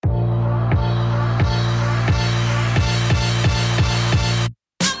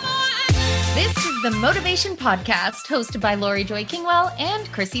the Motovation Podcast, hosted by Laurie Joy Kingwell and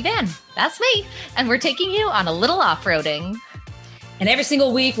Krissy Vann. That's me. And we're taking you on a little off-roading. And every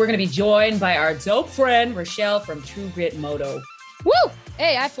single week, we're going to be joined by our dope friend, Richelle from True Grit Moto. Woo!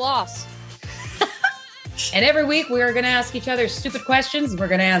 Hey, I floss. And every week, we are going to ask each other stupid questions, and we're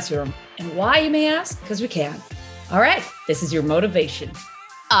going to answer them. And why, you may ask? Because we can. All right, this is your Motovation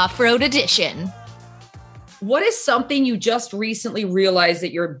Off-road edition. What is something you just recently realized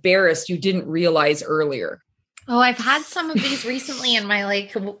that you're embarrassed you didn't realize earlier? Oh, I've had some of these recently in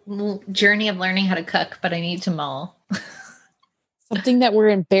my journey of learning how to cook, but I need to mull. Something that we're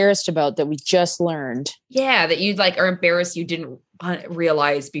embarrassed about that we just learned. Yeah, that you are embarrassed you didn't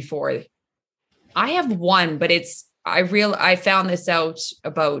realize before. I have one, but I found this out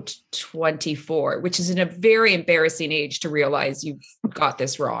about 24, which is in a very embarrassing age to realize you've got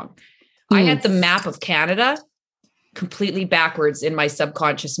this wrong. I had the map of Canada completely backwards in my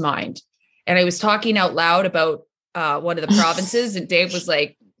subconscious mind. And I was talking out loud about one of the provinces, and Dave was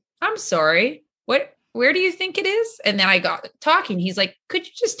like, I'm sorry, where do you think it is? And then I got talking. He's like, could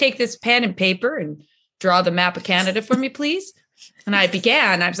you just take this pen and paper and draw the map of Canada for me, please? And I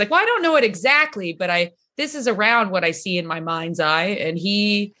was like, well, I don't know it exactly, but this is around what I see in my mind's eye. And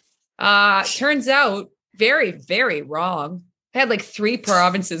he turns out very, very wrong. I had 3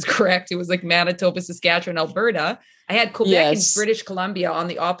 provinces correct. It was Manitoba, Saskatchewan, Alberta. I had Quebec and British Columbia on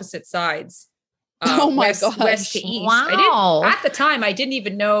the opposite sides. Gosh. West to east. Wow. At the time, I didn't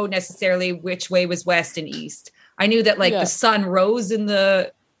even know necessarily which way was west and east. I knew that the sun rose in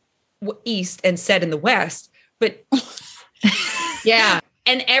the east and set in the west. But yeah.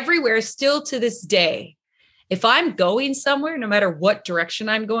 And everywhere still to this day, if I'm going somewhere, no matter what direction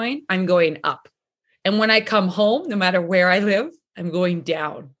I'm going up. And when I come home, no matter where I live, I'm going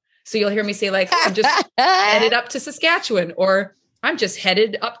down. So you'll hear me say I'm just headed up to Saskatchewan, or I'm just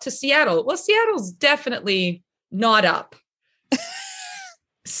headed up to Seattle. Well, Seattle's definitely not up.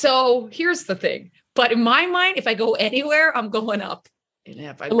 So here's the thing. But in my mind, if I go anywhere, I'm going up. And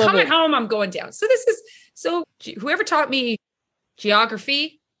if I'm coming home, I'm going down. So whoever taught me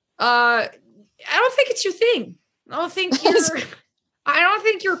geography, I don't think it's your thing. I don't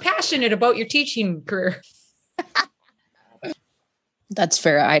think you're passionate about your teaching career. That's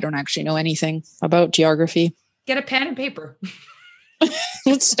fair. I don't actually know anything about geography. Get a pen and paper.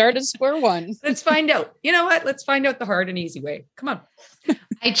 Let's start at square one. Let's find out. You know what? Let's find out the hard and easy way. Come on.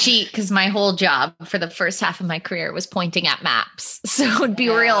 I cheat because my whole job for the first half of my career was pointing at maps. So it would be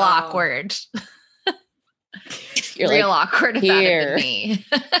real awkward. You're real awkward if that had been me.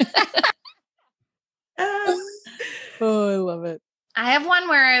 Oh, I love it. I have one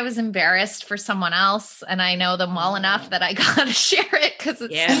where I was embarrassed for someone else, and I know them well enough that I got to share it because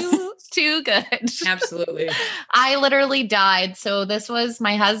it's too good. Absolutely. I literally died. So this was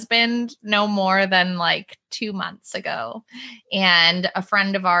my husband no more than 2 months ago. And a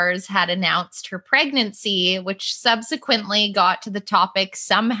friend of ours had announced her pregnancy, which subsequently got to the topic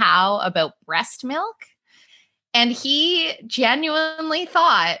somehow about breast milk. And he genuinely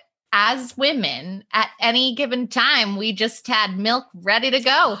thought, as women, at any given time, we just had milk ready to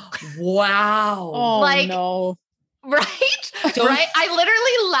go. Wow. Oh, no. Right? Right? I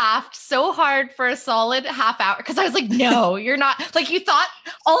literally laughed so hard for a solid half hour because I was like, no, you're not. You thought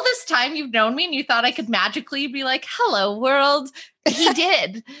all this time you've known me and you thought I could magically be like, hello, world. He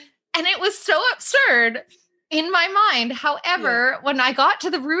did. And it was so absurd in my mind. However, when I got to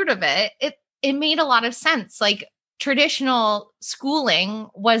the root of it, it made a lot of sense. Traditional schooling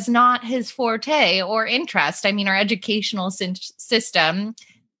was not his forte or interest. I mean, our educational system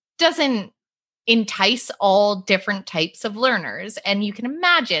doesn't entice all different types of learners. And you can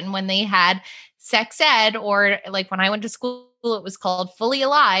imagine when they had sex ed, or when I went to school, it was called Fully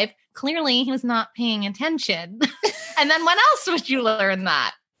Alive. Clearly, he was not paying attention. And then when else would you learn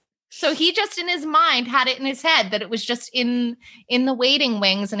that? So he just in his mind had it in his head that it was just in the waiting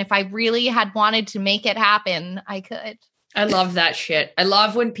wings. And if I really had wanted to make it happen, I could. I love that shit. I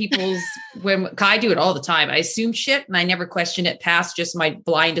love when I do it all the time. I assume shit and I never question it past just my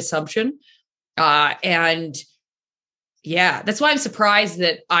blind assumption. And yeah, that's why I'm surprised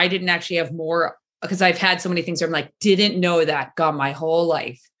that I didn't actually have more, because I've had so many things where I'm didn't know that, gone my whole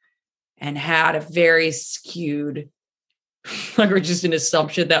life and had a very skewed or just an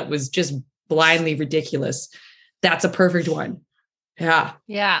assumption that was just blindly ridiculous. That's a perfect one. Yeah.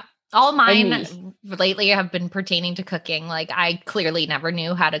 Yeah. All mine lately have been pertaining to cooking. I clearly never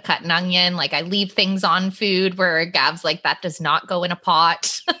knew how to cut an onion. I leave things on food where Gav's that does not go in a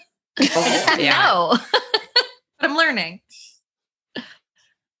pot. I just had to know. But I'm learning.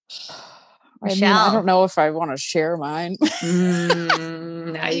 I don't know if I want to share mine.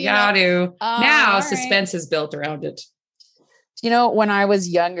 Now you got to. Now suspense is built around it. When I was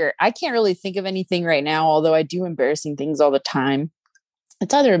younger, I can't really think of anything right now, although I do embarrassing things all the time.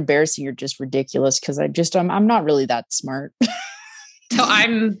 It's either embarrassing or just ridiculous because I'm not really that smart. So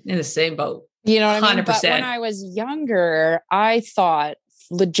I'm in the same boat. You know what I mean? 100%. But when I was younger, I thought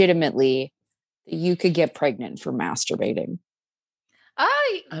legitimately that you could get pregnant for masturbating.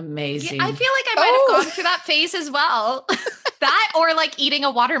 Amazing. I feel like I might have gone through that phase as well. That or like eating a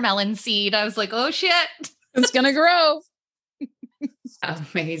watermelon seed. I was like, oh shit. It's going to grow.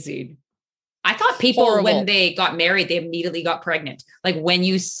 Amazing. I thought people, when they got married, they immediately got pregnant. Like when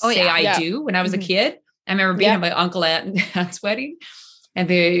you say I do, when I was a kid, I remember being at my uncle and aunt's wedding and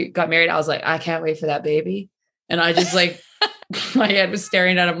they got married. I was like, I can't wait for that baby. And I just like, my head was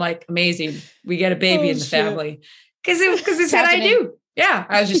staring at him like, amazing. We get a baby in the family. Because it said I do. Yeah.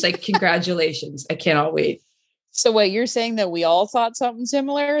 I was just like, congratulations. I cannot wait. So wait, you're saying that we all thought something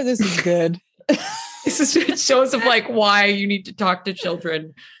similar? This is good. It shows of like why you need to talk to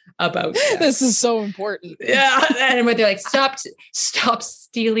children about sex. This is so important. Yeah. And when they're like, stop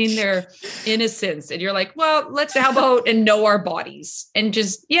stealing their innocence. And you're like, well, how about and know our bodies and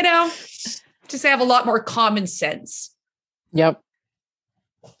just have a lot more common sense. Yep.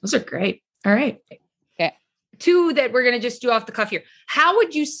 Those are great. All right. Okay. 2 that we're going to just do off the cuff here. What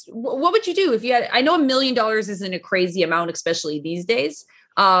would you do if you had, I know $1 million isn't a crazy amount, especially these days.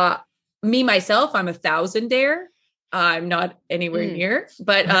 Me, myself, I'm 1,000-aire. I'm not anywhere near,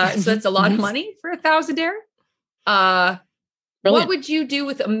 but so that's a lot of money for 1,000-aire. What would you do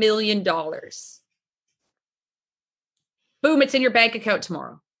with $1 million? Boom, it's in your bank account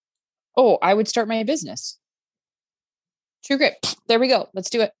tomorrow. Oh, I would start my business. True Grit. There we go. Let's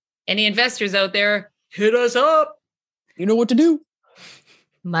do it. Any investors out there, hit us up. You know what to do.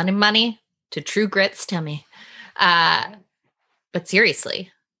 Money to True Grit's tummy. But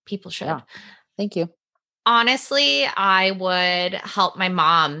seriously, people should. Yeah. Thank you. Honestly, I would help my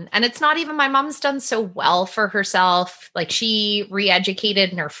mom. And it's not even, my mom's done so well for herself. Like she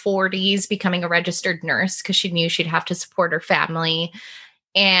re-educated in her 40s, becoming a registered nurse because she knew she'd have to support her family.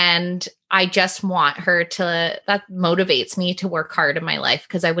 And I just want her that motivates me to work hard in my life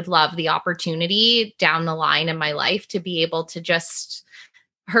because I would love the opportunity down the line in my life to be able to just,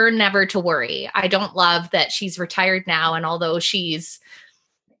 her never to worry. I don't love that she's retired now. And although she's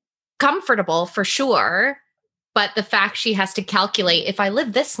comfortable for sure, but the fact she has to calculate, if I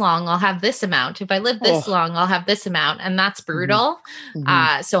live this long, I'll have this amount. If I live this long, I'll have this amount. And that's brutal.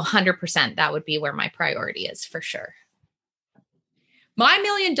 Mm-hmm. So 100%, that would be where my priority is for sure. My $1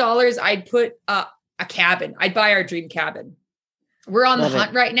 million, I'd put a cabin. I'd buy our dream cabin. We're on the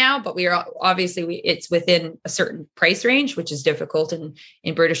hunt right now, but we are obviously it's within a certain price range, which is difficult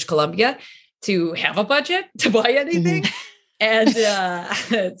in British Columbia to have a budget to buy anything. Mm-hmm.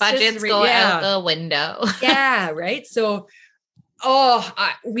 And budgets go out the window. Yeah, right. So,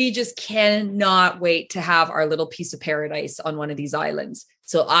 we just cannot wait to have our little piece of paradise on one of these islands.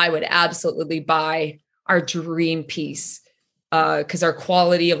 So I would absolutely buy our dream piece because our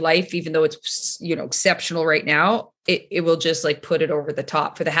quality of life, even though it's exceptional right now, it will just like put it over the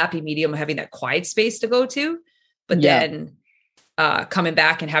top for the happy medium of having that quiet space to go to, but then coming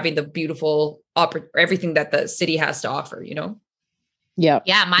back and having the beautiful everything that the city has to offer, Yeah.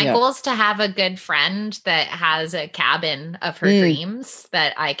 Yeah. My goal is to have a good friend that has a cabin of her dreams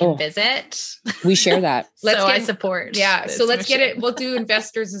that I can visit. We share that. I support. Yeah. So let's get it. We'll do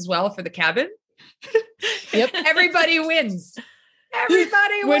investors as well for the cabin. Yep. Everybody wins.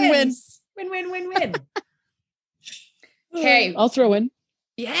 Everybody wins. Win. Okay. I'll throw in.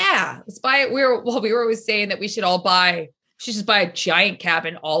 Yeah. Let's buy it. We were always saying that we should just buy a giant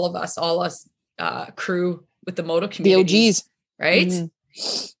cabin. All us crew with the Moto community. The OGs. Right?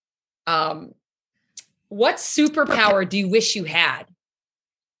 Mm-hmm. What superpower do you wish you had?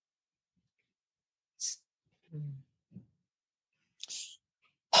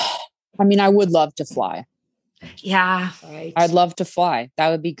 I mean, I would love to fly. Yeah. Right. I'd love to fly. That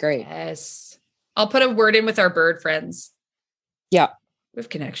would be great. Yes. I'll put a word in with our bird friends. Yeah. We have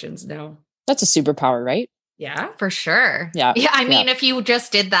connections now. That's a superpower, right? Yeah. For sure. Yeah. Yeah. I mean, if you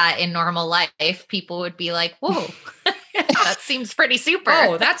just did that in normal life, people would be like, whoa, that seems pretty super.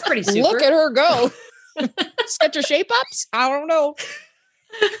 Oh, that's pretty super. Look at her go. Set your shape ups. I don't know.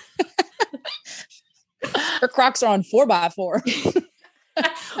 Her Crocs are on 4x4.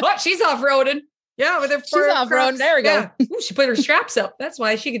 Oh, she's off-roading. Yeah, with her. She's off-roading. There we go. Yeah. Ooh, she put her straps up. That's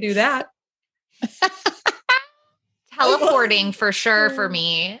why she could do that. Teleporting for sure for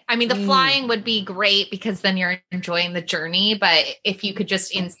me. I mean, the flying would be great because then you're enjoying the journey. But if you could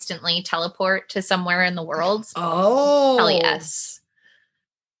just instantly teleport to somewhere in the world, hell yes.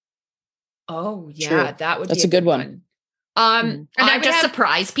 Oh yeah, True. that would That's be a good one. And I would just have-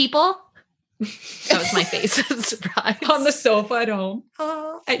 surprise people. That was my face of surprise. on the sofa at home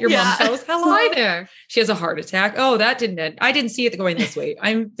at your mom's house. Hello. Hi there. She has a heart attack. Oh, that didn't end. I didn't see it going this way.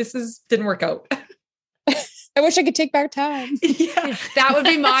 Didn't work out. I wish I could take back time. Yeah, that would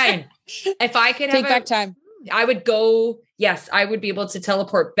be mine. If I could Take back time. I would go. Yes, I would be able to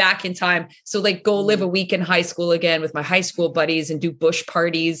teleport back in time. So like go live a week in high school again with my high school buddies and do bush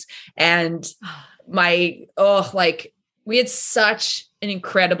parties. And we had such an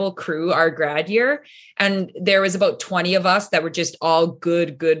incredible crew our grad year. And there was about 20 of us that were just all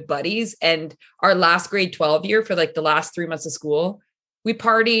good buddies. And our last grade 12 year, for like the last 3 months of school, we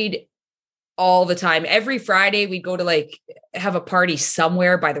partied all the time. Every Friday we'd go to like have a party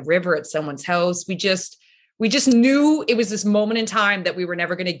somewhere by the river at someone's house. We just knew it was this moment in time that we were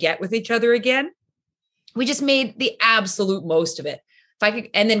never going to get with each other again. We just made the absolute most of it.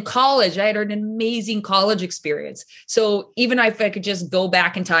 And then college, I had an amazing college experience. So even if I could just go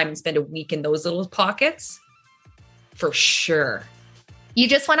back in time and spend a week in those little pockets, for sure. You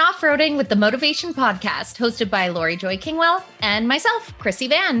just went off-roading with the Motovation Podcast, hosted by Laurie Joy Kingwell and myself, Krissy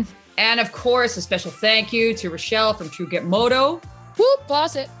Vann. And of course, a special thank you to Richelle from True Get Moto. Whoop,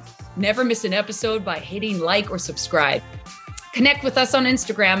 boss it. Never miss an episode by hitting like or subscribe. Connect with us on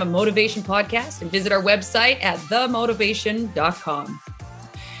Instagram at Motovation Podcast and visit our website at themotovation.com.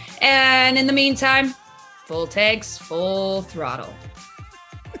 And in the meantime, full tanks, full throttle.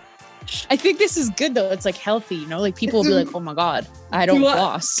 I think this is good though. It's like healthy, you know, like people will be like, oh my God, I don't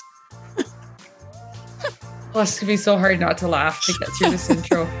floss. Oh, it's going to be so hard not to laugh to get through this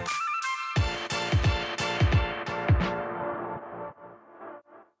intro.